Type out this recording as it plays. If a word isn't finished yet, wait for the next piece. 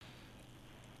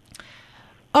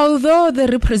Although the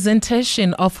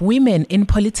representation of women in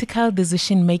political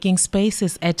decision-making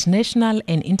spaces at national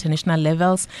and international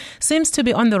levels seems to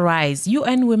be on the rise,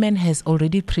 UN Women has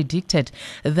already predicted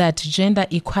that gender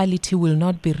equality will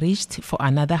not be reached for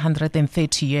another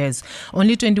 130 years.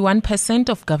 Only 21%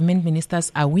 of government ministers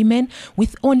are women,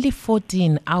 with only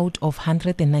 14 out of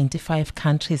 195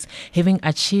 countries having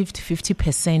achieved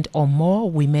 50% or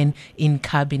more women in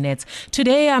cabinets.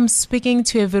 Today, I'm speaking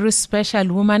to a very special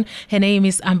woman. Her name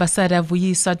is Ambassador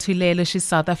Vuyiswa Tulelo. She's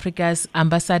South Africa's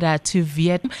ambassador to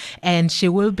Vietnam, and she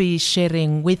will be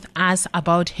sharing with us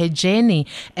about her journey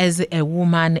as a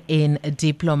woman in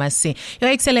diplomacy. Your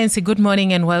Excellency, good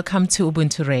morning and welcome to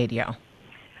Ubuntu Radio.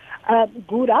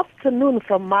 Good afternoon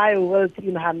from my world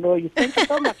in Hanoi. Thank you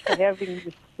so much for having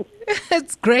me.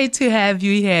 It's great to have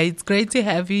you here.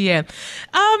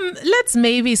 Let's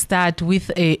maybe start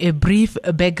with a brief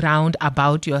background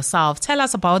about yourself. Tell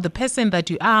us about the person that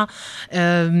you are,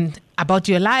 about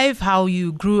your life, how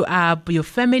you grew up, your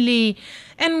family,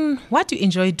 and what you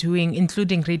enjoy doing,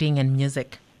 including reading and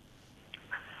music.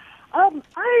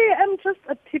 I am just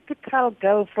a typical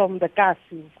girl from the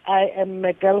Kasi. I am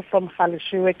a girl from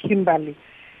Halishiwe, Kimberley.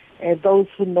 Those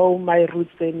who know my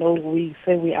roots, they know we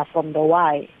say we are from the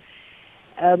Y.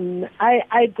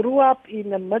 I grew up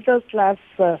in a middle-class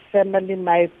family.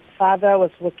 My father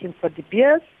was working for De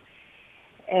Beers,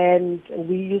 and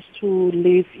we used to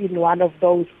live in one of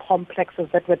those complexes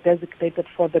that were designated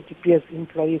for the De Beers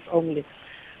employees only.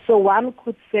 So one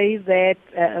could say that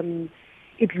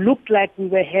it looked like we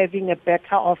were having a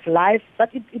better off life, but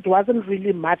it wasn't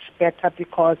really much better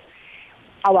because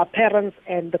our parents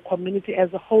and the community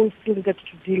as a whole still needed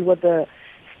to deal with the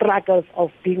struggles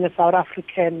of being a South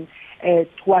African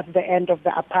towards the end of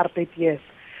the apartheid years.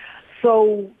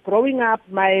 So growing up,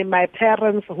 my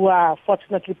parents, who are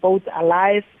fortunately both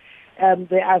alive,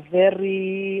 they are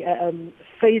very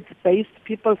faith-based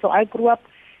people. So I grew up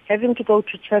having to go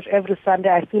to church every Sunday.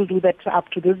 I still do that up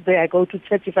to this day. I go to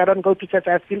church. If I don't go to church,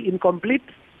 I feel incomplete.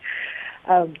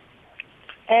 But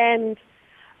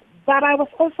I was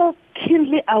also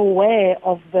keenly aware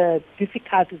of the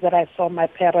difficulties that I saw my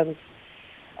parents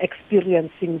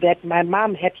experiencing, that my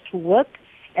mom had to work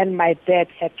and my dad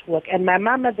had to work. And my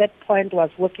mom at that point was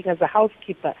working as a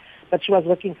housekeeper, but she was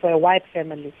working for a white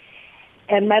family.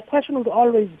 And my question would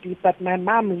always be, but my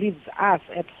mom leaves us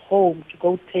at home to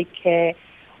go take care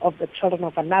of the children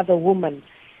of another woman.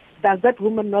 Does that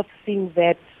woman not think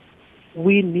that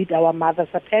we need our mother's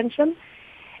attention?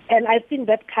 And I think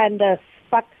that kind of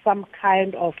sparked some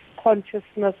kind of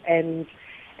consciousness and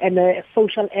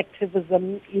social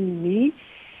activism in me.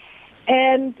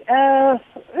 And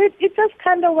it just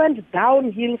kind of went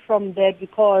downhill from there,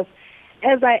 because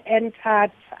as I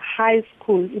entered high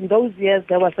school, in those years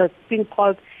there was a thing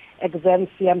called exam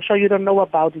fee. I'm sure you don't know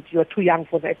about it. You're too young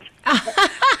for that.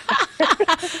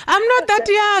 I'm not that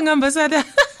young, Ambassador.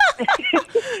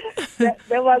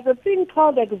 There was a thing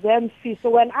called exam fee.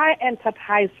 So when I entered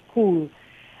high school,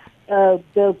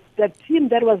 the team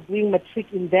that was doing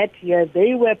matric in that year,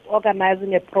 they were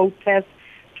organizing a protest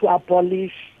to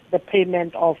abolish the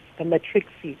payment of the matric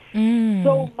fee.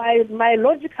 So my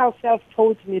logical self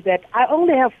told me that I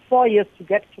only have 4 years to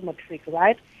get to matric,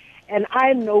 right? And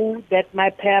I know that my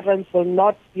parents will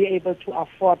not be able to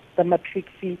afford the matric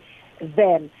fee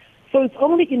then. So it's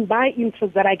only in my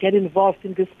interest that I get involved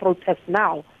in this protest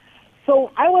now. So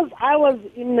I was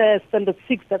in standard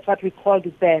 6, that's what we called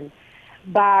it then.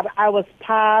 But I was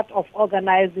part of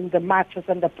organizing the marches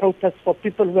and the protests for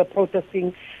people who were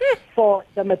protesting for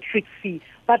the matric fee.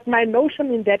 But my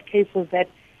notion in that case was that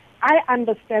I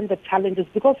understand the challenges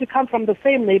because we come from the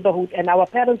same neighborhood and our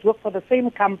parents work for the same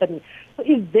company. So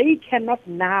if they cannot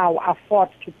now afford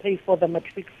to pay for the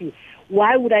matric fee,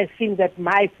 why would I think that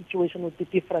my situation would be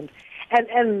different?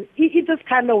 And it just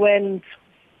kind of went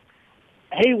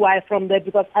haywire from there,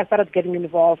 because I started getting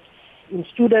involved in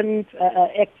student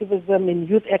activism, in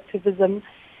youth activism.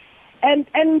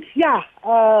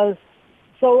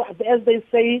 So as they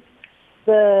say,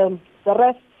 the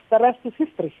rest is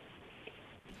history.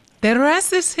 The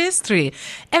rest is history.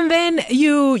 And then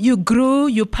you grew,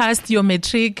 you passed your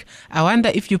matric. I wonder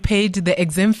if you paid the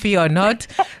exam fee or not.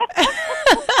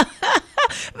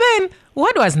 Then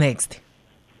what was next?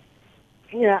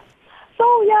 Yeah. So,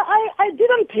 I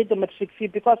didn't pay the matric fee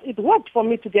because it worked for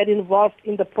me to get involved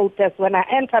in the protest when I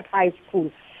entered high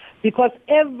school. Because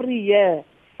every year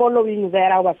following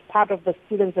that, I was part of the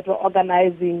students that were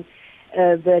organizing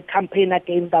the campaign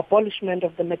against the abolishment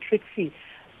of the matric fee.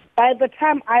 By the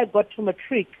time I got to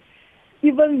matric,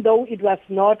 even though it was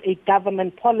not a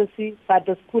government policy, but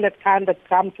the school had kind of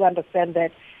come to understand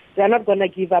that they're not going to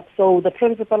give up. So the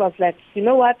principal was like, you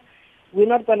know what, we're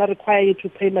not going to require you to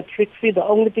pay matric fee. The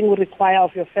only thing we require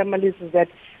of your families is that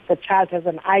the child has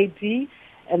an ID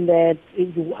and that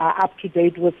you are up to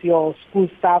date with your school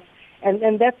stuff,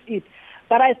 and that's it.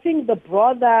 But I think the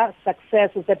broader success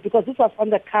is that because this was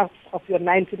on the cusp of your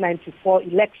 1994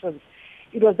 elections,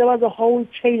 there was a whole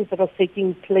change that was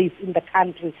taking place in the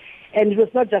country, and it was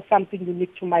not just something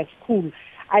unique to my school.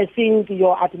 I think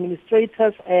your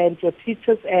administrators and your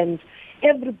teachers and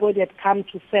everybody had come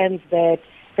to sense that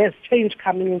there's change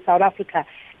coming in South Africa,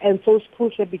 and so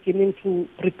schools were beginning to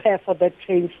prepare for that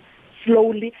change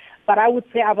slowly. But I would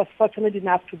say I was fortunate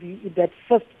enough to be in that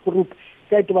first group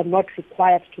that were not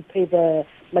required to pay the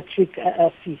matric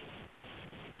fee.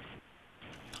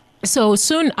 So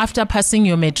soon after passing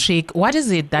your matric, what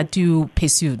is it that you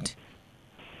pursued?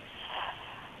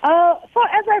 So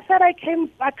as I said,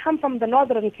 I come from the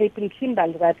Northern Cape in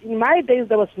Kimberley. Right? In my days,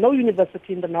 there was no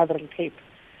university in the Northern Cape.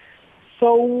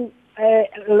 So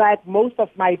like most of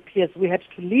my peers, we had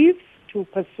to leave to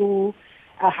pursue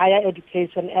a higher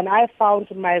education. And I found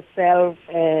myself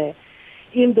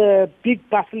in the big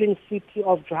bustling city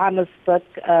of Johannesburg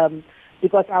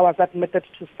because I was admitted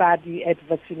to study at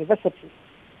Wits University.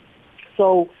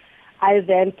 So I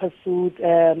then pursued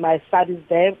my studies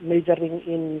there,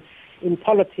 majoring in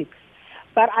politics.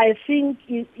 But I think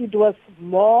it was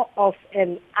more of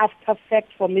an after fact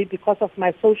for me because of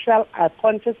my social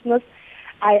consciousness.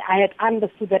 I had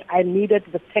understood that I needed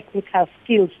the technical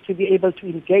skills to be able to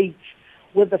engage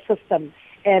with the system.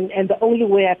 And the only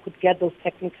way I could get those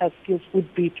technical skills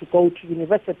would be to go to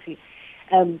university.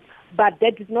 But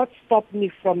that did not stop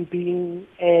me from being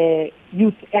a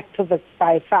youth activist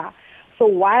by far. So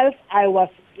whilst I was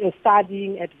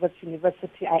studying at Wits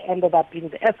University, I ended up being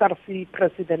the SRC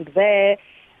president there,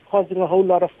 causing a whole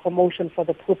lot of commotion for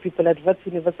the poor people at Wits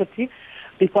University,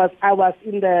 because I was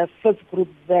in the first group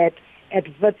that at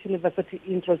Wits University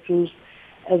introduced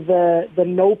the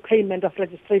no payment of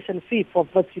registration fee for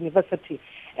Wits University,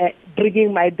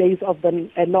 bringing my days of the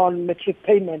non-matric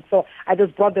payment. So I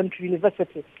just brought them to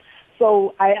university.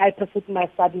 So I pursued my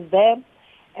studies there.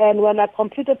 And when I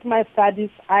completed my studies,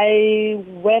 I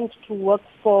went to work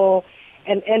for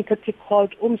an entity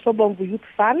called Umsobomvu Youth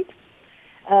Fund.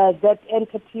 That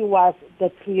entity was the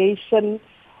creation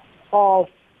of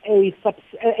a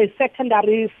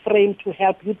secondary frame to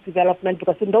help youth development,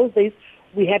 because in those days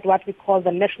we had what we call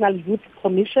the National Youth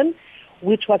Commission,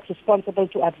 which was responsible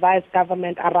to advise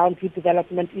government around youth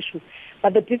development issues.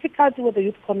 But the difficulty with the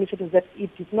Youth Commission is that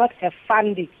it did not have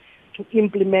funding to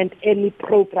implement any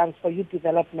programs for youth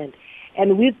development.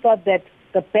 And we thought that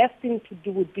the best thing to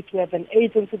do would be to have an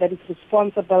agency that is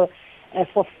responsible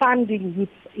for funding youth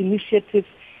initiatives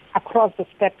across the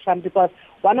spectrum, because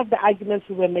one of the arguments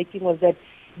we were making was that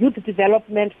youth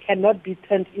development cannot be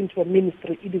turned into a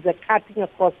ministry. It is a cutting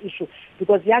across issue,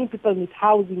 because young people need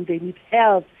housing, they need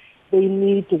health, they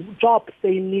need jobs,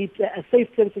 they need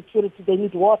safety and security, they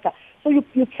need water. So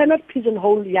you cannot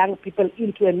pigeonhole young people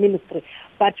into a ministry,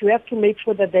 but you have to make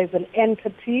sure that there's an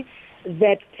entity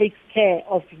that takes care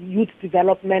of youth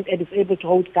development and is able to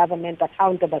hold government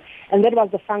accountable. And that was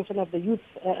the function of the Youth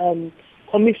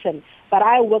Commission. But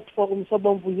I worked for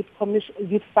Umsobomvu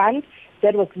Youth Fund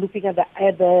that was looking at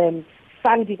the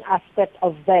funding aspect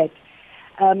of that.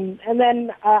 And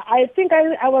then I think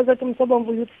I was at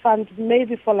Umsobomvu Youth Fund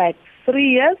maybe for like 3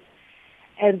 years,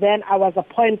 and then I was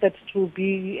appointed to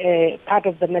be part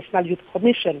of the National Youth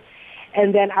Commission.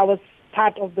 And then I was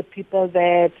part of the people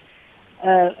that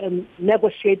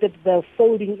negotiated the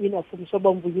folding in of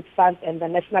Umsobomvu Youth Fund and the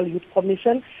National Youth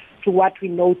Commission to what we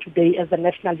know today as the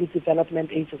National Youth Development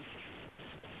Agency.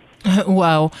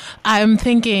 Wow. I'm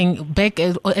thinking back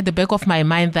at the back of my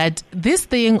mind that this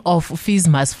thing of fees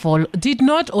must fall did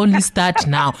not only start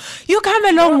now. You come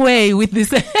a long way with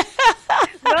this. You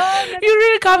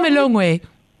really come a long way.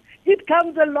 It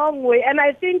comes a long way. And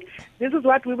I think this is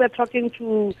what we were talking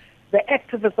to the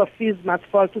activists of fees must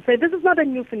fall to say. This is not a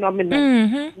new phenomenon.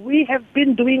 Mm-hmm. We have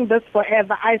been doing this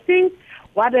forever. I think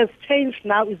what has changed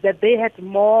now is that they had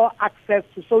more access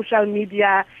to social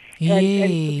media and to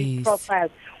these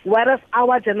profiles, whereas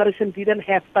our generation didn't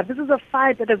have. But this is a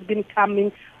fight that has been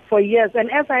coming for years. And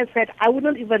as I said, I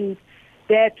wouldn't even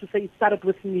dare to say it started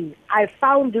with me. I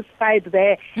found this fight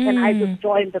there, and I just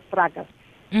joined the struggle.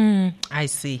 I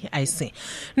see.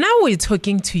 Now we're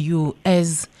talking to you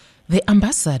as the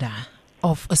ambassador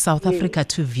of South Africa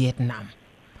to Vietnam.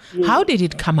 Yes. How did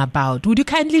it come about? Would you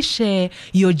kindly share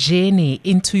your journey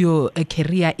into your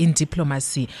career in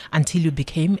diplomacy until you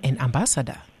became an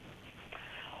ambassador?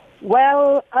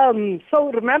 Well,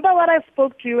 so remember what I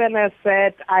spoke to you and I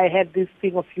said I had this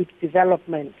thing of youth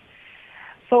development.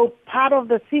 So part of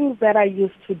the things that I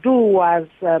used to do was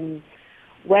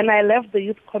When I left the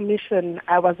Youth Commission,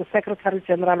 I was the Secretary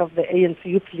General of the ANC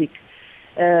Youth League,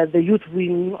 the youth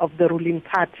wing of the ruling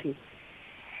party.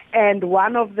 And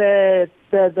one of the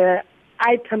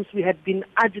items we had been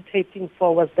agitating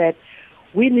for was that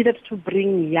we needed to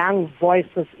bring young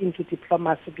voices into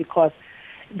diplomacy, because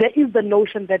there is the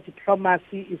notion that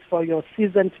diplomacy is for your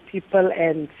seasoned people,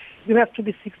 and you have to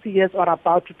be 60 years or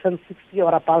about to turn 60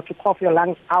 or about to cough your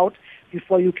lungs out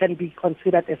before you can be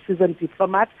considered a seasoned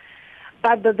diplomat.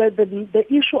 But the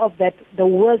issue of that, the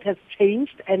world has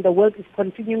changed, and the world is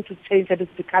continuing to change, and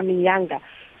it's becoming younger.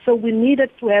 So we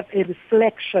needed to have a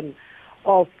reflection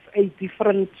of a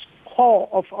different core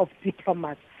of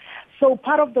diplomats. So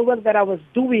part of the work that I was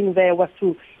doing there was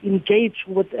to engage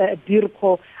with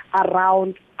DIRCO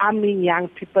around arming young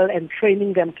people and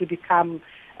training them to become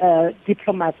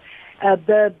diplomats.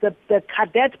 The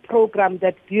cadet program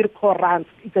that DIRCO runs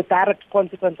is a direct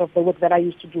consequence of the work that I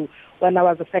used to do when I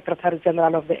was the Secretary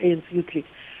General of the ANC Youth League.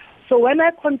 So when I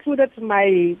concluded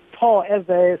my tour as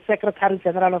the Secretary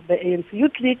General of the ANC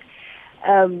Youth League,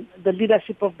 the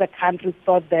leadership of the country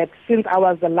thought that since I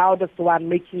was the loudest one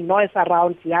making noise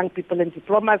around young people and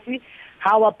diplomacy,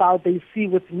 how about they see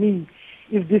with me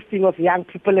if this thing of young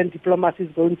people and diplomacy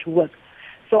is going to work.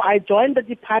 So I joined the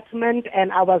department,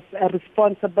 and I was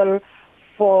responsible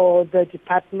for the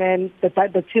department,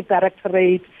 the Chief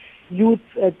Directorate, Youth,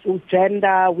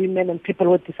 Gender, Women and People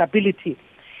with Disability.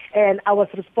 And I was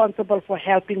responsible for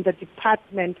helping the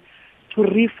department to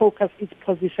refocus its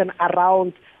position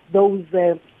around those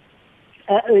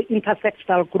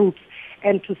intersectional groups,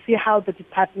 and to see how the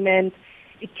department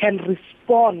can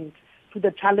respond to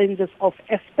the challenges of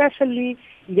especially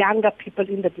younger people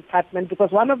in the department. Because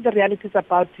one of the realities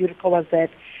about DIRCO was that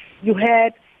you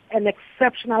had an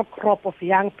exceptional crop of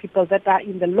young people that are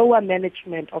in the lower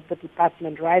management of the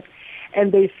department, right?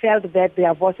 And they felt that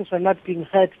their voices were not being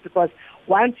heard, because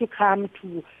once you come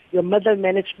to your middle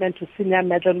management, to senior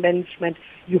middle management,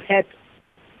 you had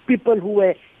people who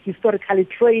were historically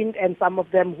trained, and some of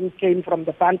them who came from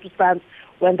the Bantustans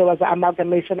when there was an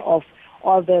amalgamation of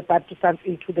all the Bantustans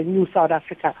into the new South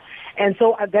Africa. And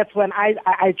so that's when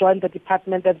I joined the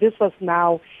department, and this was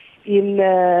now in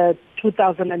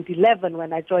 2011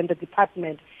 when I joined the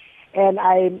department. And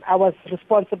I was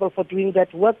responsible for doing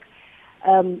that work.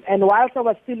 And whilst I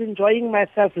was still enjoying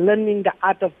myself, learning the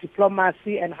art of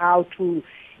diplomacy and how to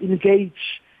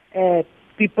engage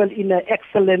people in an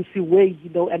excellency way,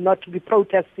 and not to be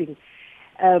protesting,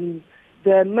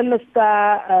 the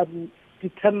minister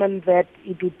determined that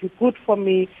it would be good for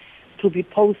me to be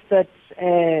posted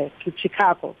to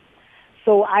Chicago.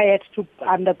 So I had to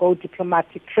undergo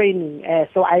diplomatic training.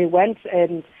 So I went,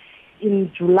 and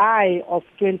in July of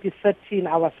 2013,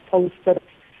 I was posted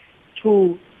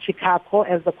to Chicago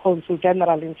as the Consul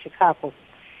General in Chicago.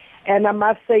 And I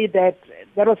must say that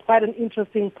was quite an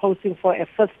interesting posting for a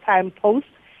first-time post,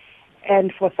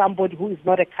 and for somebody who is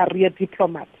not a career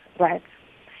diplomat, right?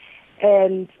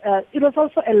 And it was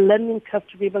also a learning curve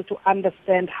to be able to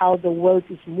understand how the world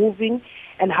is moving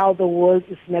and how the world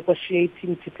is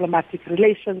negotiating diplomatic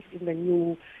relations in the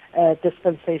new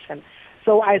dispensation.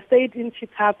 So I stayed in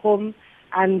Chicago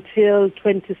until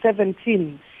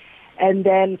 2017. And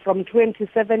then from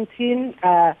 2017,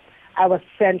 I was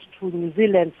sent to New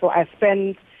Zealand. So I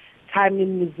spent time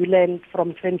in New Zealand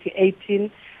from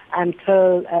 2018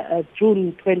 until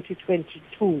June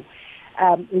 2022.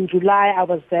 In July, I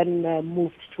was then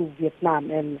moved to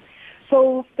Vietnam. And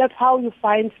so that's how you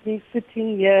find me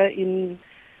sitting here in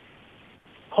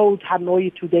cold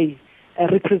Hanoi today,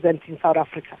 representing South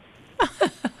Africa.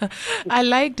 I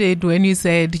liked it when you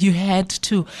said you had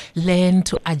to learn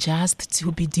to adjust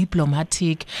to be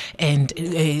diplomatic and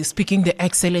speaking the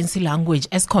excellency language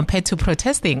as compared to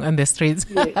protesting on the streets.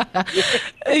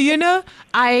 Yes.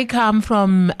 I come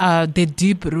from the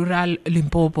deep rural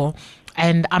Limpopo.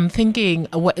 And I'm thinking,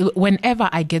 whenever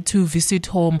I get to visit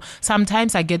home,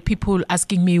 sometimes I get people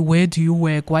asking me, where do you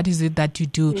work? What is it that you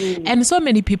do? And so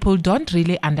many people don't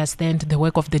really understand the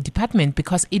work of the department,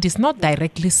 because it is not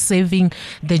directly serving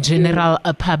the general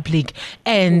public.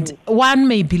 And one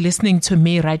may be listening to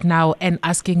me right now and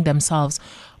asking themselves,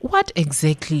 what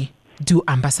exactly do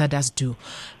ambassadors do?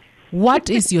 What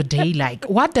is your day like?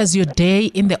 What does your day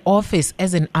in the office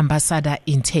as an ambassador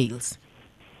entails?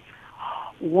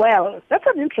 Well, that's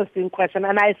an interesting question,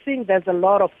 and I think there's a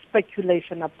lot of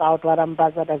speculation about what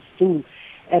ambassadors do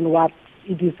and what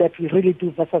it is that we really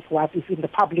do versus what is in the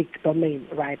public domain,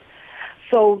 right?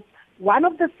 So one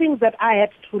of the things that I had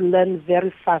to learn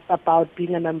very fast about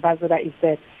being an ambassador is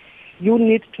that you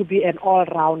need to be an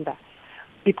all-rounder,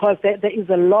 because there is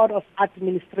a lot of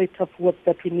administrative work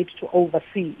that we need to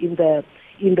oversee in the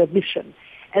mission.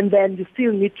 And then you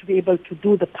still need to be able to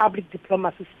do the public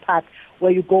diplomacy part,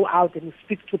 where you go out and you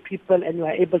speak to people and you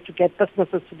are able to get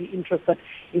businesses to be interested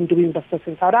in doing business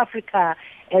in South Africa.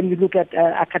 And you look at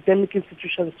academic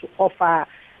institutions to offer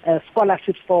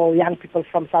scholarships for young people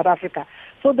from South Africa.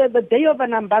 So the day of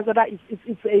an ambassador,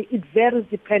 it varies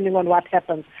depending on what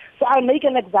happens. So I'll make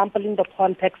an example in the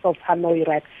context of Hanoi,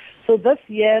 right? So this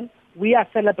year, we are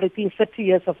celebrating 30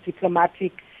 years of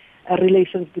diplomatic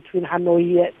relations between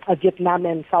Hanoi, Vietnam,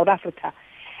 and South Africa.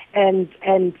 And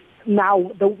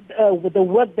now the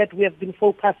work that we have been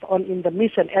focused on in the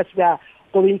mission, as we are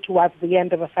going towards the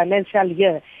end of a financial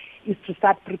year, is to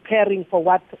start preparing for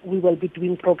what we will be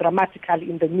doing programmatically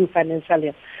in the new financial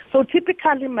year. So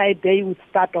typically my day would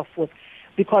start off with,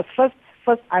 because first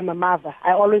I'm a mother.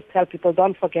 I always tell people,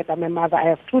 don't forget I'm a mother. I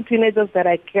have 2 teenagers that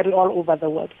I carry all over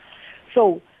the world.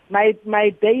 So my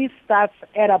day starts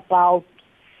at about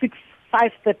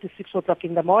 5:30, 6 o'clock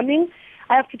in the morning.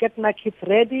 I have to get my kids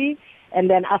ready, and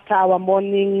then after our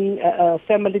morning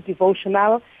family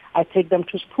devotional, I take them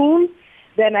to school.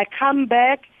 Then I come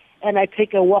back and I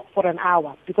take a walk for an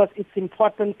hour, because it's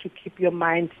important to keep your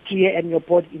mind clear and your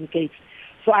body engaged.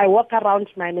 So I walk around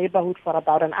my neighborhood for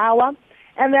about an hour,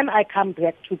 and then I come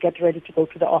back to get ready to go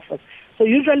to the office. So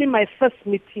usually my first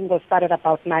meeting will start at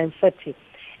about 9:30.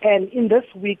 And in this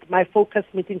week, my focus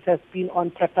meetings has been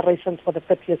on preparations for the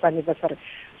 30th anniversary.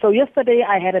 So yesterday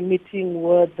I had a meeting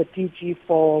with the DG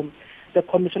for the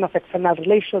Commission of External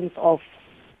Relations of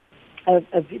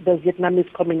the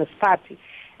Vietnamese Communist Party.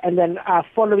 And then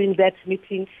following that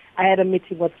meeting, I had a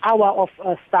meeting with our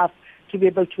staff to be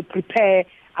able to prepare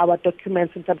our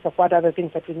documents in terms of what are the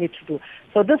things that we need to do.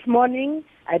 So this morning,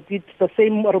 I did the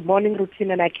same morning routine,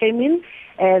 and I came in,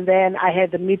 and then I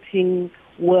had a meeting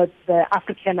with the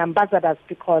African ambassadors,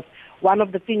 because one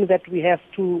of the things that we have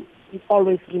to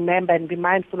always remember and be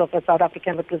mindful of as South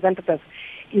African representatives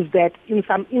is that in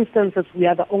some instances we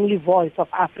are the only voice of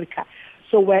Africa.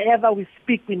 So wherever we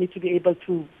speak, we need to be able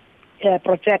to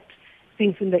project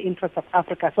things in the interest of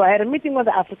Africa. So I had a meeting with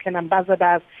the African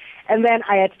ambassadors, and then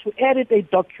I had to edit a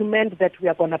document that we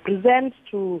are going to present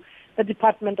to the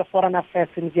Department of Foreign Affairs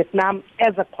in Vietnam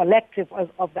as a collective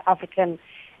of the African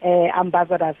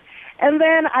ambassadors. And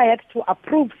then I had to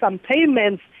approve some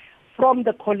payments from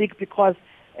the colleague, because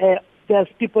there's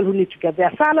people who need to get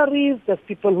their salaries, there's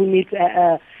people who need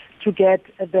to get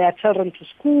their children to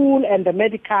school, and the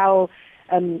medical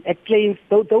claims,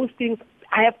 those things.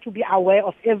 I have to be aware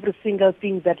of every single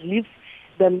thing that leaves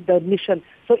the mission.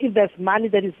 So if there's money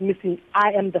that is missing,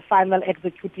 I am the final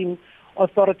executing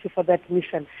authority for that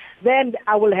mission. Then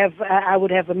I would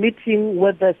have a meeting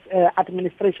with the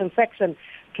administration section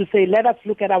to say, let us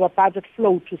look at our budget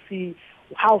flow to see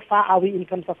how far are we in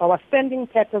terms of our spending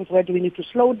patterns, where do we need to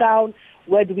slow down,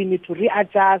 where do we need to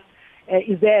readjust,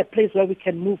 is there a place where we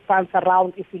can move funds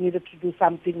around if we needed to do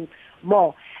something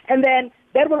more. And then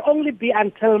that will only be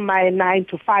until my 9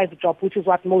 to 5 job, which is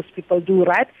what most people do,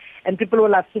 right? And people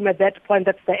will assume at that point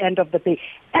that's the end of the day.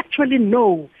 Actually,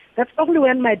 no. That's only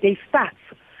when my day starts,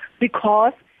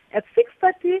 because at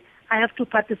 6:30 I have to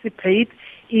participate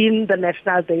in the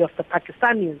National Day of the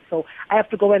Pakistanis. So I have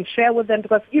to go and share with them,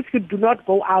 because if you do not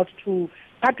go out to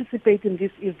participate in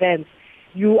these events,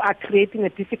 you are creating a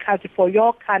difficulty for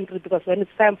your country, because when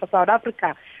it's time for South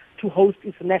Africa to host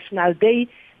its National Day,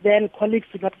 then colleagues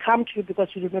do not come to you because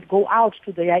you do not go out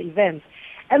to their events.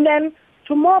 And then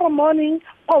tomorrow morning,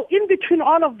 in between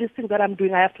all of these things that I'm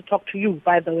doing, I have to talk to you,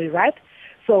 by the way, right?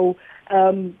 So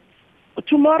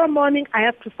tomorrow morning, I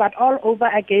have to start all over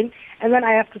again, and then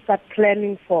I have to start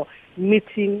planning for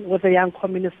meeting with the Young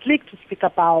Communist League to speak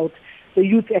about the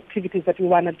youth activities that we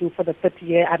want to do for the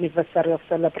 30-year anniversary of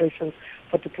celebrations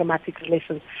for diplomatic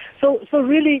relations. So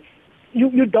really,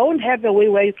 you don't have a way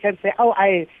where you can say,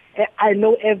 I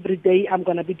know every day I'm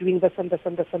going to be doing this and this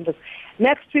and this and this.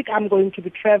 Next week, I'm going to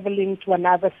be traveling to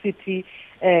another city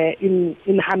in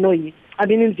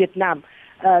Vietnam,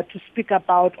 to speak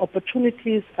about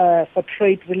opportunities for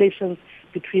trade relations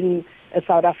between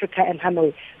South Africa and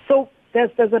Hanoi. So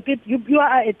there's a bit, you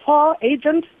are a tour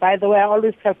agent. By the way, I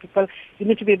always tell people you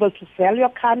need to be able to sell your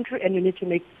country, and you need to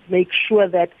make sure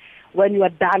that when you are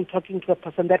done talking to a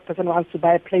person, that person wants to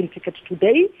buy a plane ticket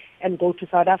today and go to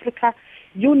South Africa.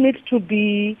 You need to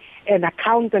be an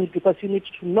accountant, because you need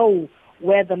to know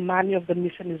where the money of the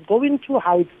mission is going to,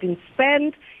 how it's been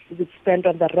spent, is it spent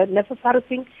on the necessary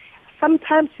thing.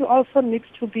 Sometimes you also need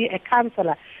to be a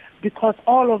counselor, because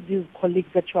all of these colleagues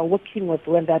that you are working with,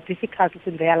 when there are difficulties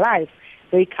in their lives,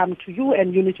 they come to you,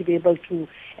 and you need to be able to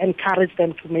encourage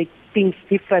them to make things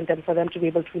different and for them to be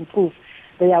able to improve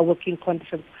their working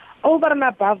conditions. Over and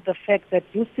above the fact that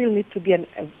you still need to be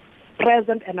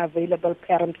present and available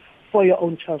parent for your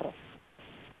own children.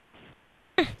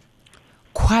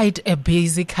 Quite a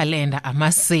busy calendar, I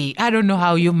must say. I don't know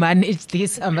how you manage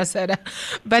this, Ambassador,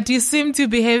 but you seem to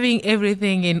be having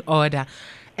everything in order,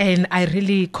 and I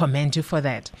really commend you for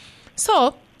that.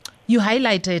 So, you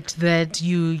highlighted that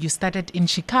you started in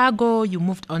Chicago, you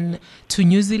moved on to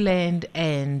New Zealand,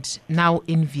 and now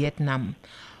in Vietnam.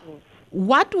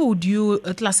 What would you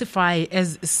classify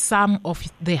as some of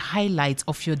the highlights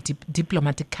of your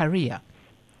diplomatic career?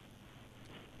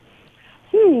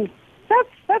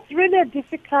 That's really a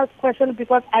difficult question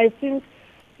because I think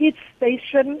each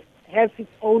station has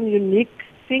its own unique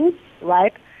things,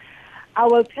 right? I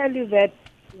will tell you that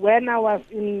when I was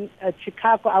in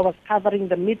Chicago, I was covering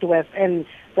the Midwest, and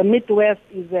the Midwest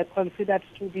is considered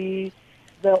to be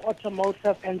the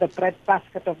automotive and the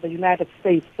breadbasket of the United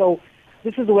States. So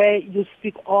this is where you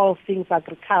speak all things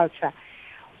agriculture.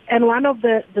 And one of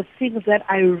the things that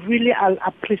I really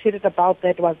appreciated about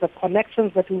that was the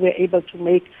connections that we were able to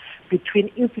make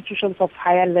between institutions of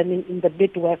higher learning in the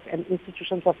Midwest and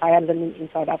institutions of higher learning in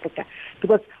South Africa.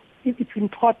 Because it's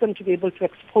important to be able to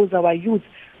expose our youth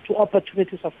to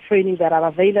opportunities of training that are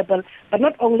available, but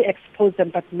not only expose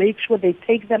them, but make sure they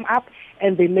take them up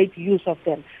and they make use of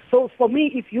them. So for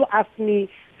me, if you ask me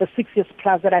the 6 years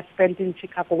plus that I spent in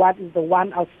Chicago, what is the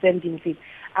one outstanding thing,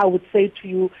 I would say to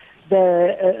you,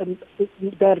 the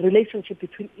relationship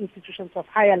between institutions of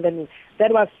higher learning.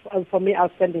 That was, for me,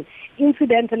 outstanding.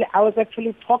 Incidentally, I was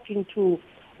actually talking to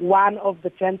one of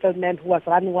the gentlemen who was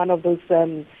running one of those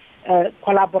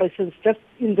collaborations just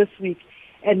in this week,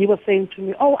 and he was saying to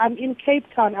me, "Oh, I'm in Cape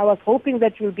Town. I was hoping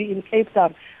that you'll be in Cape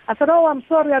Town." I said, "Oh, I'm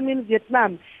sorry, I'm in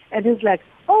Vietnam." And he's like,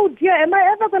 "Oh dear, am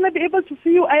I ever going to be able to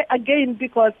see you again?"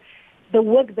 Because the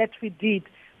work that we did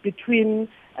between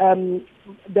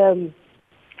the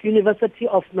University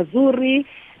of Missouri,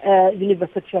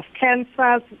 University of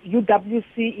Kansas,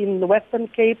 UWC in the Western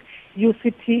Cape,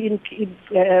 UCT in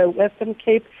Western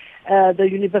Cape, the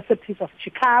universities of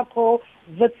Chicago,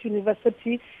 Wits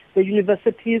University, the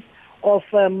universities of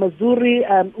Missouri,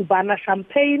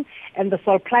 Urbana-Champaign, and the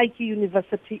Solplaatje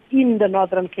University in the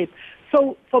Northern Cape.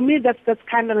 So for me, that's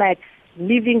kind of like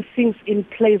leaving things in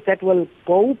place that will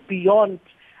go beyond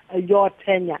your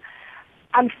tenure.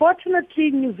 Unfortunately,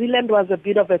 New Zealand was a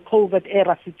bit of a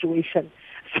COVID-era situation.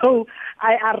 So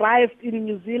I arrived in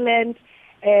New Zealand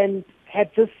and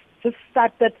had just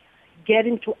started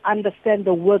getting to understand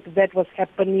the work that was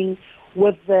happening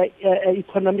with the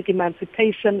economic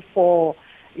emancipation for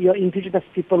your indigenous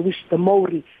people, which the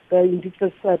Maori, the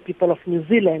indigenous people of New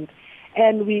Zealand.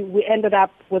 And we ended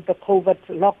up with the COVID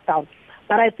lockdown.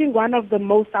 But I think one of the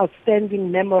most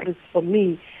outstanding memories for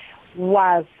me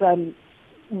was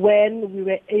when we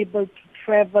were able to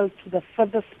travel to the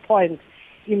furthest point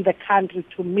in the country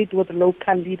to meet with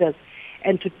local leaders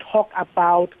and to talk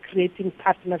about creating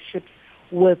partnerships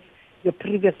with the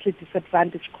previously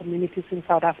disadvantaged communities in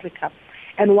South Africa.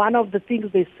 And one of the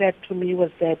things they said to me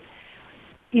was that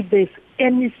if there's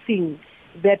anything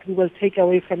that we will take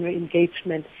away from your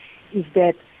engagement is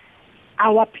that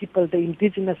our people, the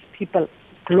indigenous people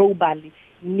globally,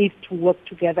 need to work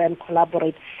together and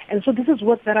collaborate. And so this is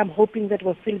work that I'm hoping that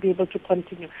we'll still be able to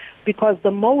continue, because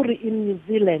the Maori in New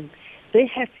Zealand, they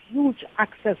have huge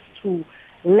access to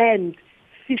land,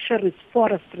 fisheries,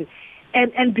 forestry,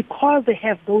 and because they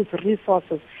have those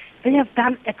resources, they have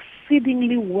done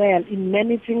exceedingly well in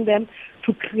managing them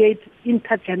to create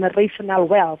intergenerational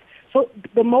wealth. So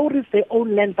the Maoris, they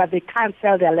own land, but they can't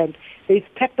sell their land. They've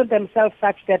protected themselves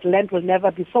such that land will never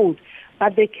be sold,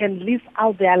 but they can lease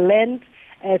out their land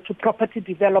to property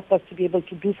developers to be able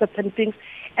to do certain things.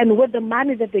 And with the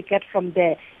money that they get from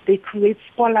there, they create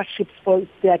scholarships for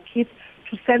their kids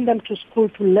to send them to school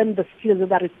to learn the skills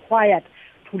that are required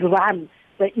to run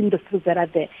the industries that are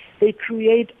there. They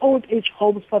create old age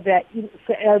homes for their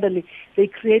elderly. They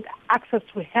create access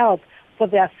to health for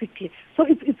their sickly. So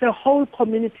it's a whole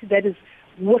community that is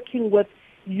working with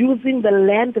using the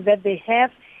land that they have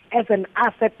as an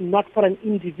asset, not for an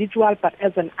individual, but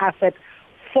as an asset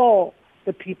for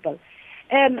the people.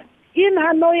 And in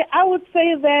Hanoi, I would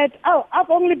say that, I've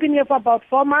only been here for about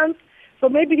 4 months, so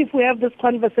maybe if we have this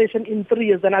conversation in 3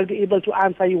 years, then I'll be able to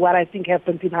answer you what I think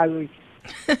happened in Hanoi.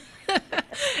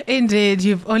 Indeed,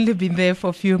 you've only been there for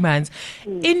a few months.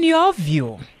 In your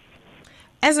view,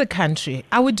 as a country,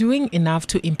 are we doing enough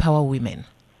to empower women?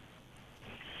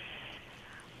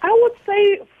 I would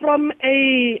say from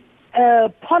a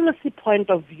policy point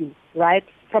of view, right?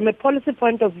 From a policy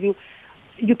point of view,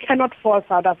 you cannot fault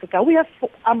South Africa. We have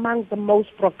among the most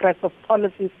progressive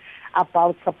policies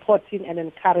about supporting and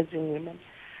encouraging women.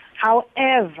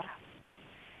 However,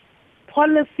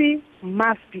 policy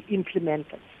must be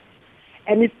implemented.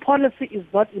 And if policy is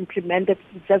not implemented,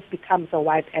 it just becomes a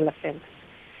white elephant.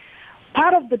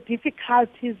 Part of the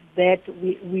difficulties that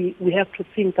we have to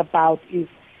think about is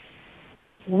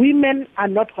women are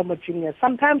not homogeneous.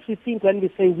 Sometimes we think when we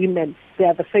say women, they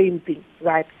are the same thing,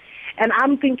 right? And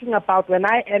I'm thinking about when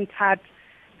I entered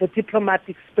the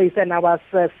diplomatic space and I was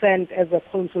sent as a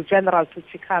consul general to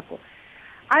Chicago.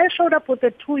 I showed up with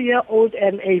a 2-year-old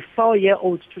and a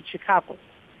 4-year-old to Chicago.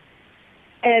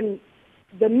 And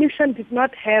the mission did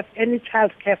not have any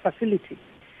child care facility.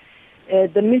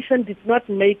 The mission did not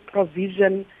make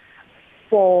provision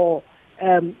for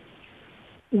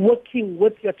working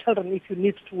with your children if you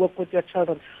need to work with your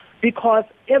children, because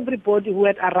everybody who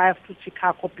had arrived to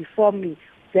Chicago before me,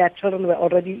 their children were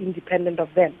already independent of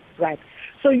them, right?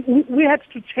 So we had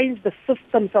to change the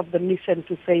systems of the mission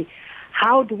to say,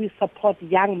 how do we support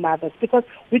young mothers? Because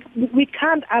we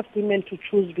can't ask women to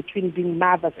choose between being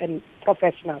mothers and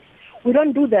professionals. We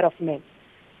don't do that of men.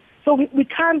 So we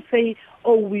can't say,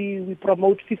 oh, we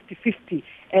promote 50-50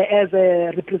 as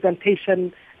a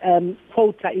representation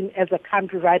quota as a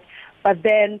country, right? But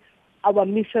then our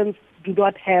missions do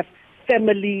not have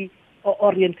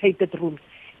family-orientated rules.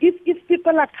 If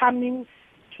people are coming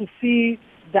to see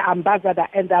the ambassador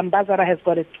and the ambassador has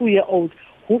got a 2-year-old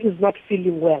who is not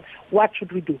feeling well, what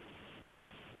should we do?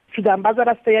 Should the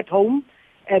ambassador stay at home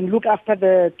and look after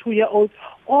the 2-year-old?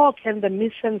 Or can the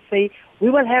mission say, we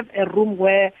will have a room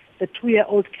where the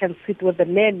 2-year-old can sit with the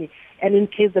nanny, and in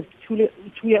case the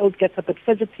 2-year-old gets a bit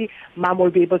fidgety, mom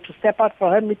will be able to step out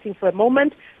for her meeting for a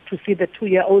moment to see the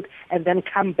 2-year-old and then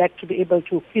come back to be able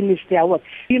to finish their work.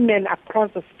 Women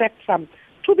across the spectrum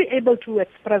to be able to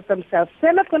express themselves,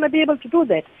 they're not going to be able to do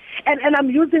that. And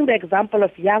I'm using the example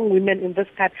of young women in this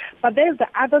case, but there's the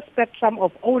other spectrum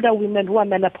of older women who are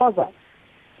menopausal,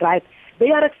 right? They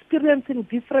are experiencing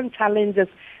different challenges.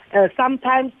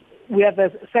 Sometimes we have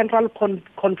a central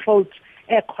controlled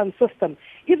aircon system.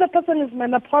 If a person is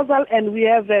menopausal and we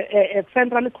have a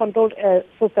centrally controlled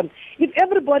system, if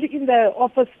everybody in the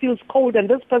office feels cold and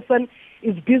this person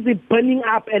is busy burning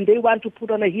up and they want to put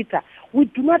on a heater, we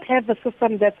do not have a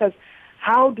system that says,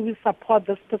 how do we support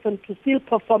this person to still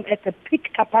perform at a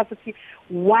peak capacity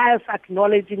whilst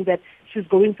acknowledging that she's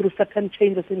going through certain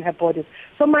changes in her body?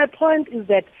 So my point is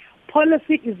that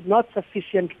policy is not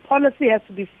sufficient. Policy has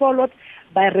to be followed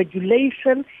by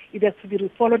regulation. It has to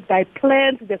be followed by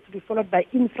plans. It has to be followed by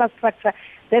infrastructure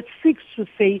that seeks to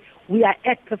say we are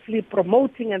actively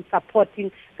promoting and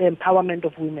supporting the empowerment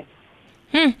of women.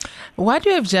 What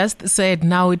you have just said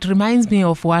now, it reminds me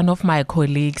of one of my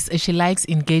colleagues. She likes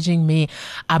engaging me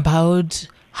about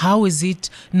how is it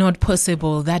not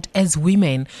possible that as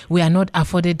women we are not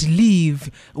afforded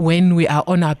leave when we are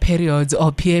on our periods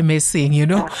or PMSing, you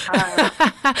know?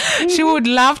 She would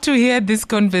love to hear this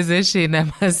conversation, I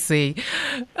must say.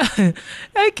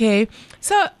 Okay,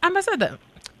 so Ambassador,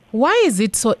 why is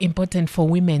it so important for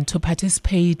women to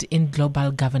participate in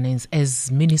global governance as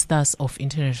ministers of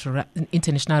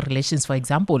international relations, for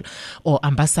example, or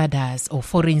ambassadors or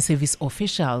foreign service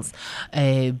officials,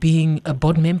 being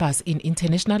board members in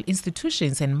international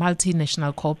institutions and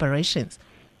multinational corporations?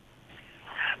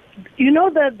 You know,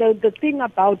 the thing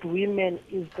about women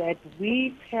is that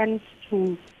we tend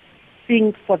to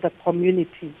think for the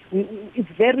community. It's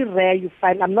very rare you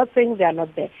find, I'm not saying they are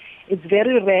not there, it's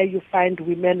very rare you find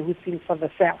women who think for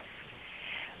themselves.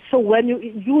 So when you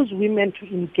use women to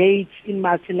engage in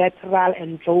multilateral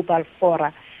and global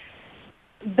fora,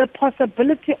 the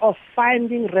possibility of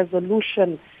finding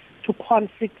resolution to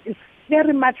conflict is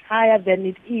very much higher than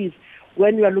it is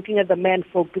when you are looking at the men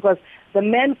folk, because the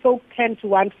men folk tend to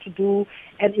want to do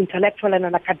an intellectual and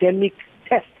an academic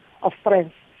test of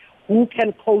strength. Who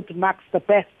can quote Marx the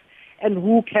best and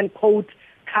who can quote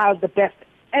Karl the best?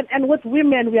 And with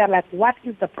women, we are like, what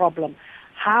is the problem?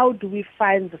 How do we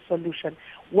find the solution?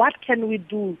 What can we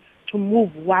do to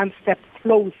move one step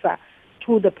closer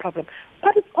to the problem?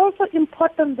 But it's also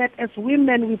important that as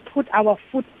women, we put our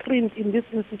footprint in these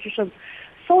institutions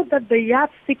so that the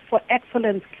yardstick for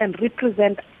excellence can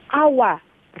represent our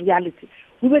reality.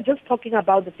 We were just talking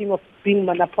about the thing of being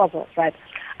menopausal, right?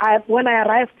 When I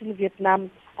arrived in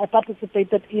Vietnam, I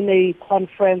participated in a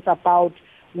conference about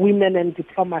women and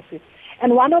diplomacy.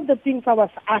 And one of the things I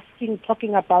was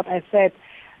talking about, I said,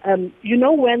 you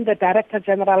know, when the Director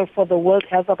General for the World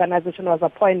Health Organization was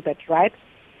appointed, right,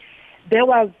 there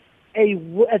was a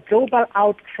global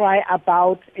outcry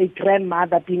about a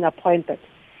grandmother being appointed.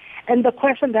 And the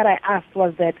question that I asked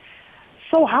was that,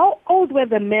 so how old were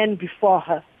the men before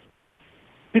her?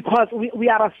 because we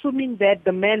are assuming that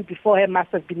the men before her must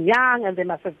have been young and they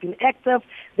must have been active.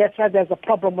 That's why there's a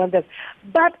problem when there's...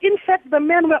 But in fact, the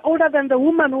men were older than the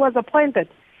woman who was appointed.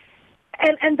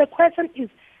 And the question is,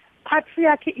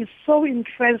 patriarchy is so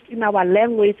entrenched in our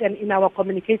language and in our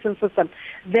communication system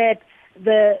that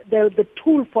the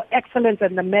tool for excellence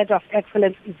and the measure of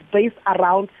excellence is based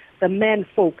around the men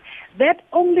folk. That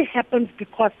only happens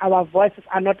because our voices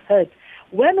are not heard.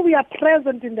 When we are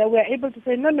present in there, we are able to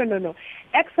say, no.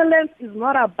 Excellence is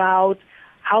not about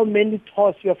how many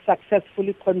tours you have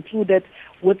successfully concluded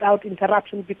without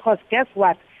interruption, because guess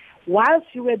what? Whilst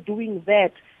you were doing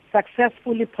that,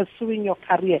 successfully pursuing your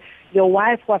career, your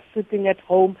wife was sitting at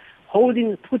home,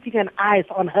 putting an eye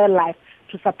on her life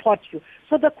to support you.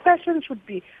 So the question should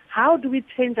be, how do we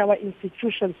change our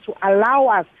institutions to allow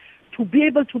us to be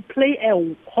able to play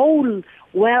a whole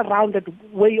well-rounded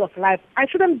way of life? I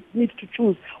shouldn't need to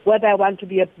choose whether I want to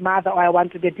be a mother or I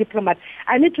want to be a diplomat.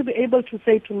 I need to be able to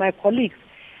say to my colleagues,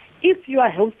 if you are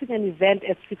hosting an event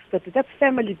at 6:30, that's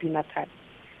family dinner time.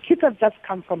 Kids have just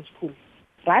come from school,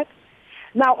 right?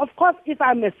 Now, of course, if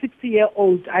I'm a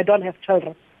 60-year-old, I don't have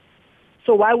children.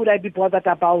 So why would I be bothered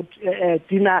about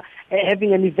dinner,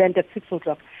 having an event at 6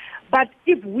 o'clock? But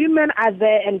if women are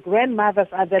there and grandmothers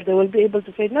are there, they will be able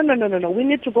to say, no. We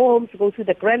need to go home to go see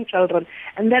the grandchildren,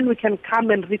 and then we can come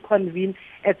and reconvene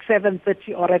at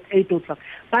 7:30 or at 8 o'clock.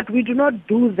 But we do not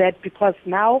do that because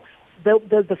now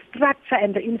the structure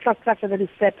and the infrastructure that is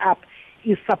set up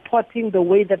is supporting the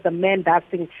way that the man does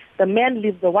things. The men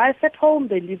leave the wife at home,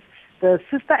 they leave the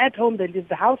sister at home, they leave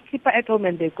the housekeeper at home,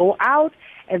 and they go out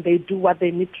and they do what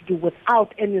they need to do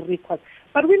without any request.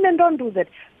 But women don't do that,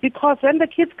 because when the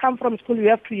kids come from school, you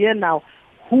have to hear now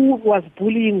who was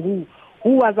bullying who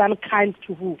was unkind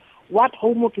to who, what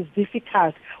homework is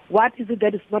difficult, what is it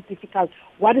that is not difficult,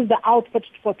 what is the outfit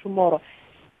for tomorrow.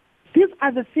 These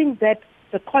are the things that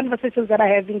the conversations that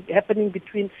are happening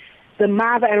between the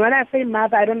mother, and when I say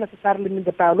mother, I don't necessarily mean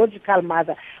the biological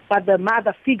mother, but the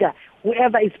mother figure,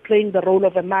 whoever is playing the role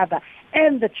of a mother,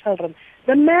 and the children.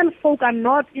 The men folk are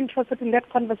not interested in that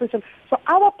conversation. So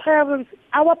our presence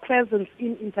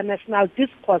in international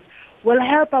discourse will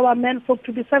help our men folk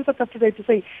to be sensitive today to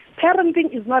say,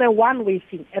 parenting is not a one-way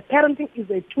thing. A parenting is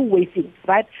a two-way thing,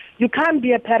 right? You can't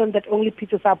be a parent that only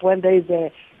pitches up when there is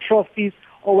a trophies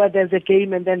or where there's a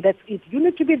game and then that's it. You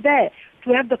need to be there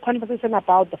to have the conversation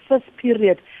about the first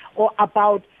period or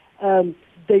about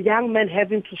the young man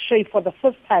having to shave for the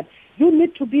first time. You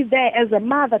need to be there as a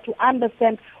mother to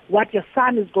understand what your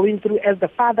son is going through as the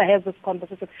father has this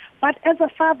conversation. But as a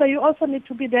father, you also need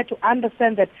to be there to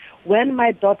understand that when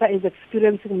my daughter is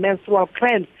experiencing menstrual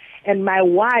cramps and my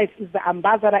wife is the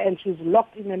ambassador and she's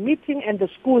locked in a meeting and the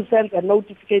school sends a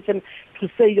notification to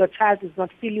say your child is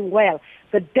not feeling well,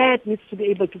 the dad needs to be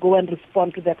able to go and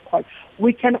respond to that call.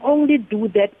 We can only do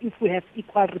that if we have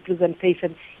equal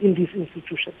representation in these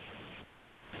institutions.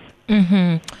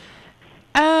 Mm-hmm.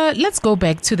 Let's go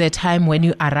back to the time when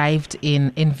you arrived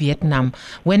in Vietnam.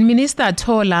 When Minister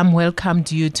Tho Lam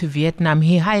welcomed you to Vietnam,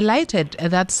 he highlighted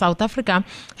that South Africa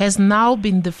has now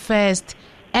been the first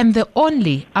and the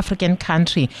only African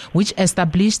country which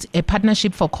established a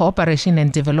partnership for cooperation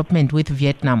and development with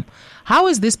Vietnam. How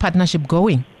is this partnership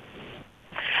going?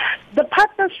 The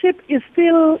partnership is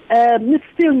still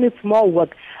needs more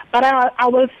work. But I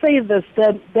will say this,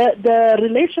 the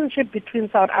relationship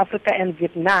between South Africa and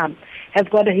Vietnam has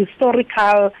got a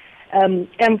historical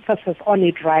emphasis on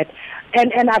it, right?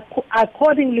 And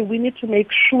accordingly, we need to make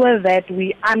sure that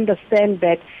we understand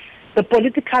that the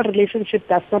political relationship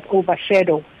does not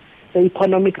overshadow the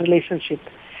economic relationship.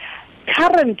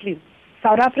 Currently,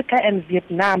 South Africa and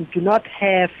Vietnam do not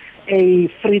have a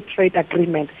free trade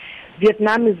agreement.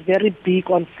 Vietnam is very big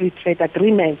on free trade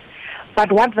agreements.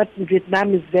 But what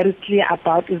Vietnam is very clear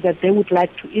about is that they would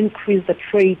like to increase the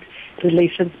trade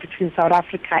relations between South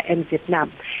Africa and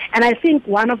Vietnam. And I think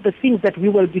one of the things that we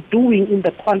will be doing in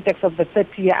the context of the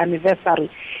 30-year anniversary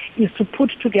is to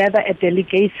put together a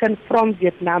delegation from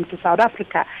Vietnam to South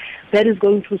Africa that is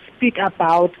going to speak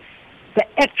about the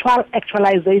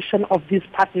actualization of these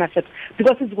partnerships.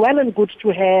 Because it's well and good to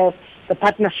have the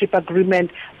partnership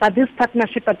agreement, but these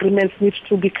partnership agreements need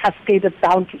to be cascaded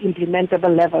down to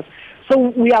implementable levels. So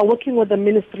we are working with the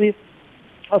Ministry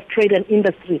of Trade and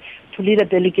Industry to lead a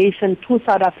delegation to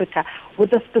South Africa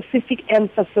with a specific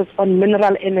emphasis on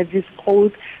mineral energies, coal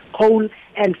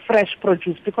and fresh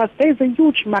produce, because there is a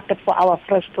huge market for our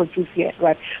fresh produce here,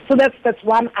 right? So that's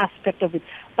one aspect of it.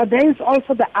 But there is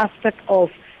also the aspect of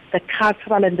the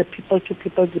cultural and the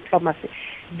people-to-people diplomacy.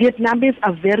 Vietnamese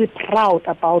are very proud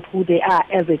about who they are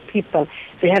as a people.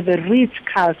 They have a rich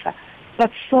culture,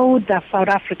 but so does South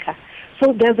Africa.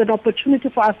 So there's an opportunity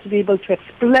for us to be able to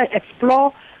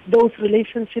explore those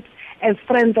relationships and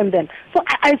strengthen them. So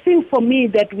I think for me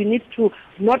that we need to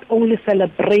not only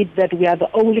celebrate that we are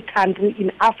the only country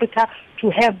in Africa to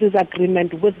have this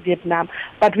agreement with Vietnam,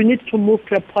 but we need to move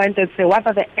to a point and say, what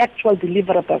are the actual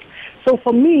deliverables? So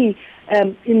for me,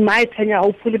 in my tenure,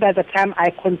 hopefully by the time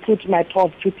I conclude my tour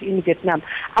of duty in Vietnam,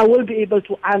 I will be able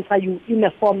to answer you in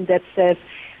a form that says,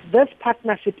 this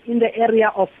partnership in the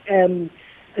area of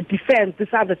defense, these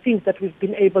are the things that we've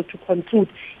been able to conclude.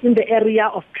 In the area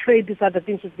of trade, these are the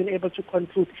things we've been able to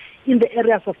conclude. In the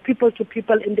areas of people to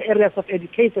people, in the areas of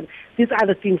education, these are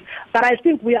the things. But I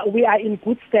think we are in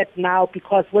good stead now,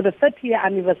 because with the 30-year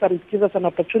anniversary, it gives us an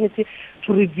opportunity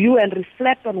to review and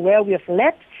reflect on where we have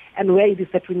led and where it is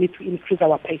that we need to increase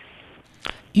our pace.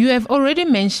 You have already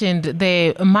mentioned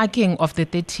the marking of the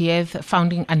 30th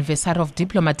founding anniversary of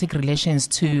diplomatic relations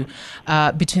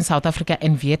between South Africa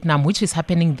and Vietnam, which is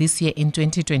happening this year in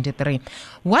 2023.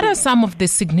 What are some of the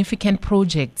significant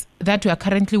projects that you are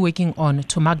currently working on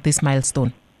to mark this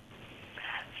milestone?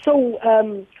 So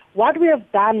what we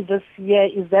have done this year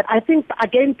is that I think,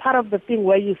 again, part of the thing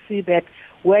where you see that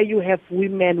where you have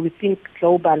women, we think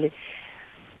globally.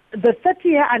 The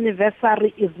 30-year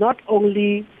anniversary is not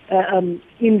only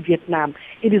in Vietnam.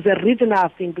 It is a regional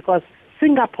thing, because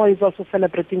Singapore is also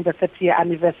celebrating the 30-year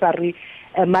anniversary.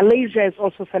 Malaysia is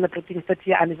also celebrating the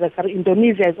 30-year anniversary.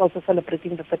 Indonesia is also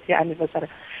celebrating the 30-year anniversary.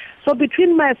 So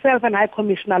between myself and High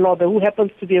Commissioner Lobe, who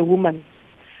happens to be a woman,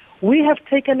 we have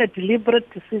taken a deliberate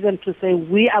decision to say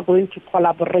we are going to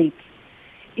collaborate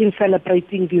in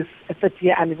celebrating this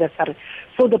 30-year anniversary.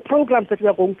 So the programs that we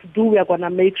are going to do, we are going to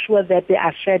make sure that they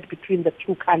are shared between the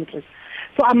two countries.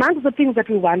 So amongst the things that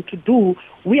we want to do,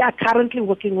 we are currently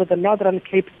working with the Northern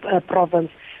Cape province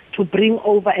to bring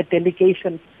over a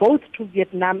delegation both to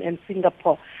Vietnam and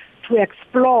Singapore to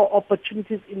explore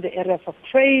opportunities in the areas of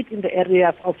trade, in the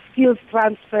areas of skills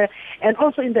transfer, and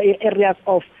also in the areas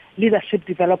of leadership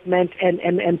development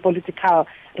and political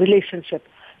relationship.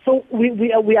 So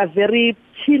we are very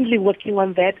keenly working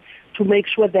on that to make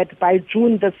sure that by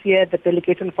June this year, the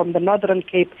delegation from the Northern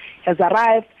Cape has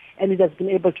arrived and it has been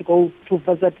able to go to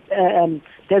visit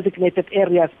designated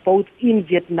areas both in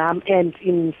Vietnam and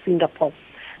in Singapore.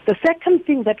 The second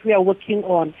thing that we are working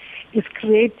on is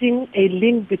creating a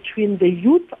link between the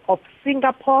youth of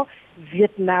Singapore,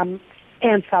 Vietnam,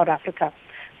 and South Africa.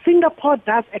 Singapore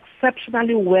does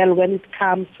exceptionally well when it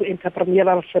comes to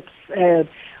entrepreneurship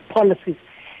policies.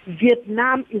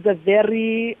 Vietnam is a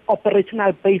very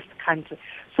operational-based country.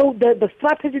 So the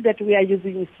strategy that we are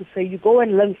using is to say you go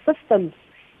and learn systems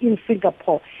in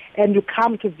Singapore and you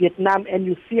come to Vietnam and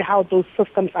you see how those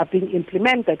systems are being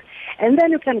implemented. And then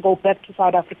you can go back to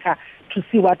South Africa to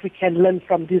see what we can learn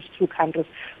from these two countries.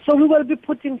 So we will be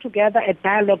putting together a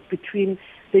dialogue between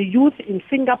the youth in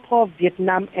Singapore,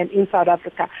 Vietnam, and in South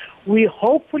Africa. We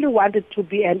hopefully want it to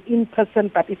be an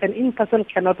in-person, but if an in-person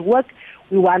cannot work,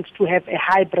 we want to have a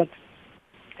hybrid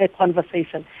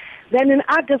conversation. Then in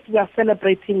August, we are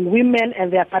celebrating women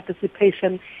and their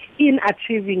participation in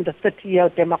achieving the 30-year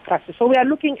democracy. So we are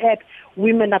looking at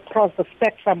women across the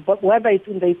spectrum, but whether it's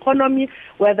in the economy,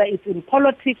 whether it's in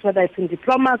politics, whether it's in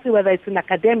diplomacy, whether it's in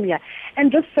academia,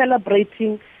 and just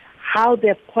celebrating how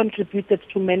they've contributed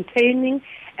to maintaining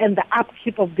and the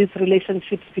upkeep of these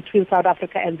relationships between South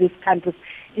Africa and these countries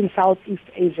in Southeast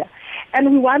Asia.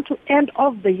 And we want to end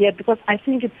off the year, because I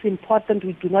think it's important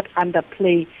we do not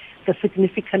underplay the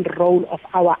significant role of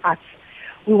our arts.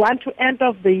 We want to end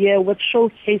off the year with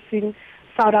showcasing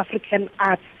South African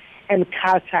arts and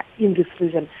culture in this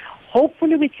region.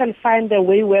 Hopefully we can find a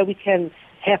way where we can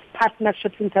have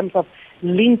partnerships in terms of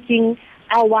linking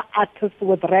our artists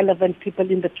with relevant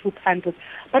people in the two countries.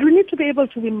 But we need to be able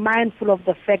to be mindful of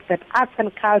the fact that arts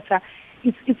and culture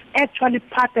is actually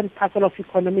part and parcel of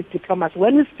economic diplomacy.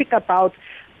 When we speak about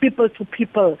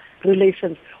people-to-people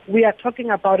relations, we are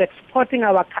talking about exporting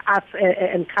our arts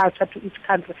and culture to each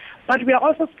country. But we are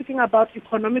also speaking about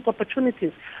economic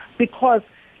opportunities, because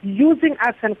using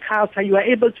arts and culture, you are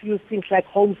able to use things like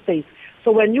homestays.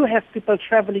 So when you have people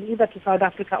traveling either to South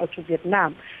Africa or to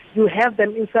Vietnam, you have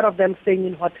them, instead of them staying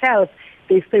in hotels,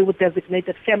 they stay with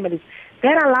designated families.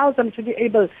 That allows them to be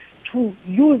able to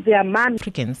use their money.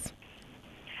 Africans.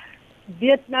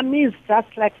 Vietnamese, just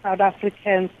like South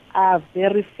Africans, are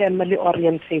very family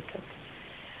orientated.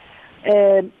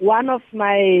 One of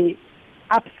my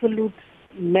absolute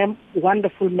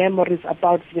wonderful memories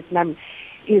about Vietnam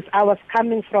is I was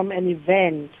coming from an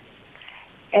event,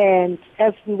 and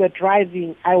as we were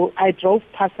driving, I drove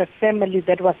past a family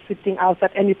that was sitting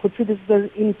outside, and you could see this is an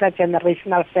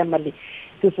intergenerational family.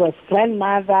 This was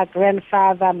grandmother,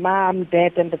 grandfather, mom,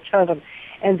 dad, and the children.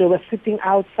 and they were sitting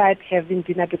outside having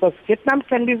dinner because Vietnam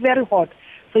can be very hot.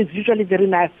 So it's usually very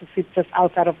nice to sit just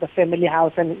outside of the family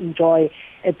house and enjoy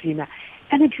a dinner.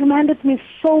 And it reminded me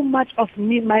so much of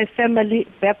me, my family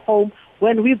back home.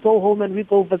 When we go home and we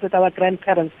go visit our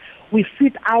grandparents, we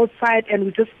sit outside and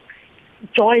we just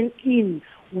join in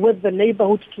with the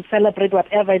neighborhood to celebrate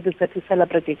whatever it is that we're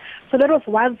celebrating. So that was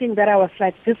one thing that I was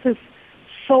like, this is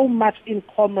so much in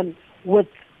common with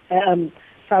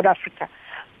South Africa.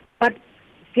 But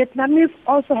Vietnamese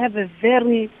also have a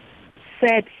very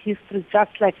sad history,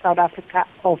 just like South Africa,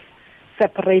 of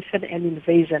separation and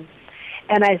invasion.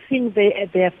 And I think they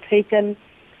have taken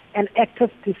an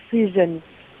active decision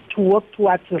to work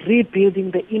towards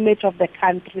rebuilding the image of the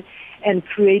country and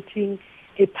creating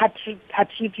a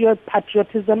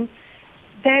patriotism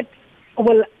that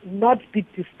will not be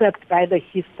disturbed by the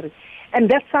history. And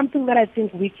that's something that I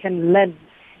think we can learn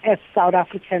as South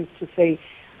Africans to say,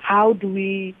 how do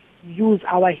we use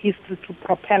our history to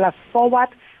propel us forward,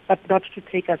 but not to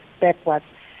take us backwards.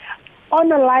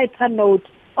 On a lighter note,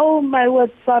 oh my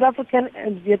word, South Africa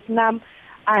and Vietnam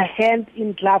are hand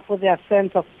in glove with their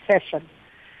sense of fashion.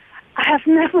 I have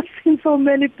never seen so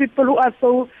many people who are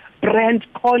so brand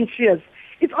conscious.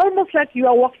 It's almost like you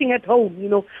are walking at home,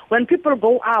 when people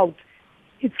go out,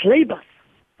 it's labels,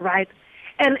 right?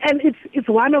 And it's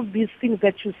one of these things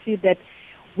that you see that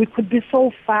we could be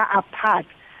so far apart,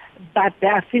 but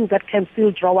there are things that can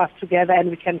still draw us together,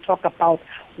 and we can talk about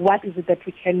what is it that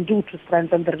we can do to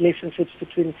strengthen the relationships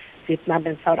between Vietnam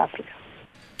and South Africa.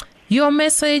 Your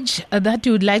message that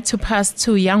you would like to pass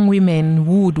to young women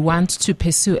who would want to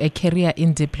pursue a career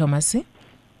in diplomacy?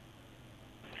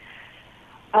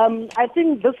 I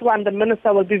think this one, the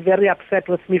minister will be very upset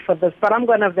with me for this, but I'm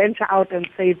going to venture out and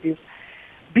say this.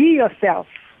 Be yourself,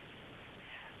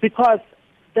 because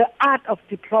the art of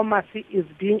diplomacy is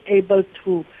being able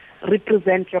to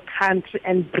represent your country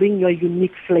and bring your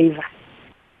unique flavor.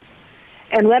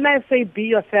 And when I say be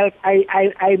yourself,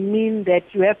 I mean that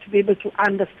you have to be able to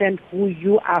understand who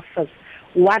you are first,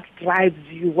 what drives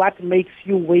you, what makes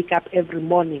you wake up every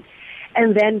morning,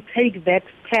 and then take that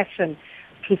passion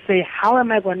to say, how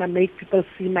am I going to make people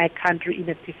see my country in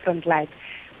a different light?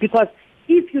 Because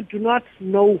if you do not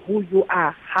know who you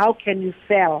are, how can you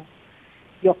sell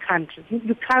your country?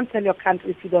 You can't sell your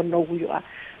country if you don't know who you are.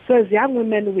 So as young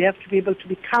women, we have to be able to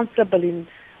be comfortable in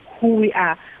who we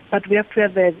are, but we have to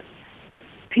have a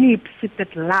deep-seated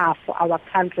love for our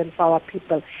country and for our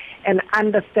people, and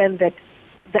understand that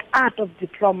the art of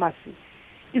diplomacy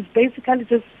is basically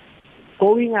just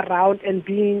going around and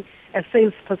being a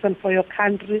salesperson for your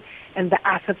country and the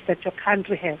assets that your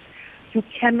country has. You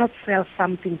cannot sell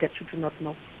something that you do not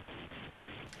know.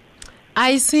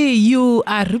 I see you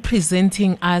are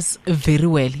representing us very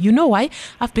well. You know why?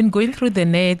 I've been going through the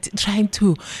net trying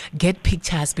to get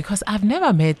pictures because I've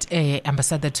never met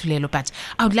Ambassador Tulelo, but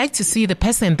I would like to see the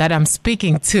person that I'm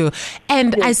speaking to.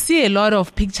 And yes, I see a lot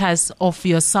of pictures of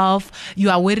yourself. You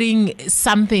are wearing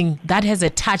something that has a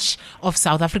touch of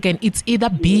South African. It's either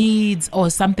beads or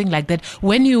something like that.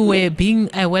 When you were being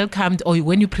welcomed, or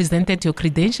when you presented your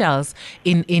credentials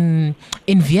in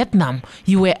Vietnam,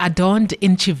 you were adorned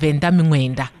in Chivenda.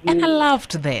 And I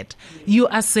loved that. You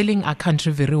are selling our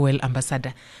country very well,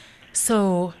 Ambassador.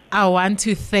 So I want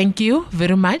to thank you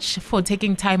very much for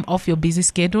taking time off your busy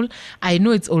schedule. I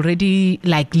know it's already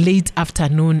like late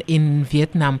afternoon in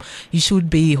Vietnam. You should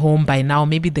be home by now.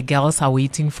 Maybe the girls are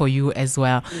waiting for you as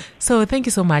well. So thank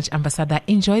you so much, Ambassador.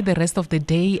 Enjoy the rest of the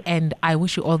day, and I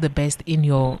wish you all the best in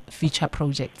your future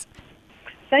projects.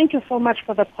 Thank you so much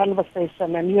for the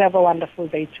conversation, and you have a wonderful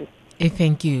day too.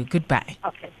 Thank you. Goodbye.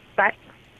 Okay. Bye.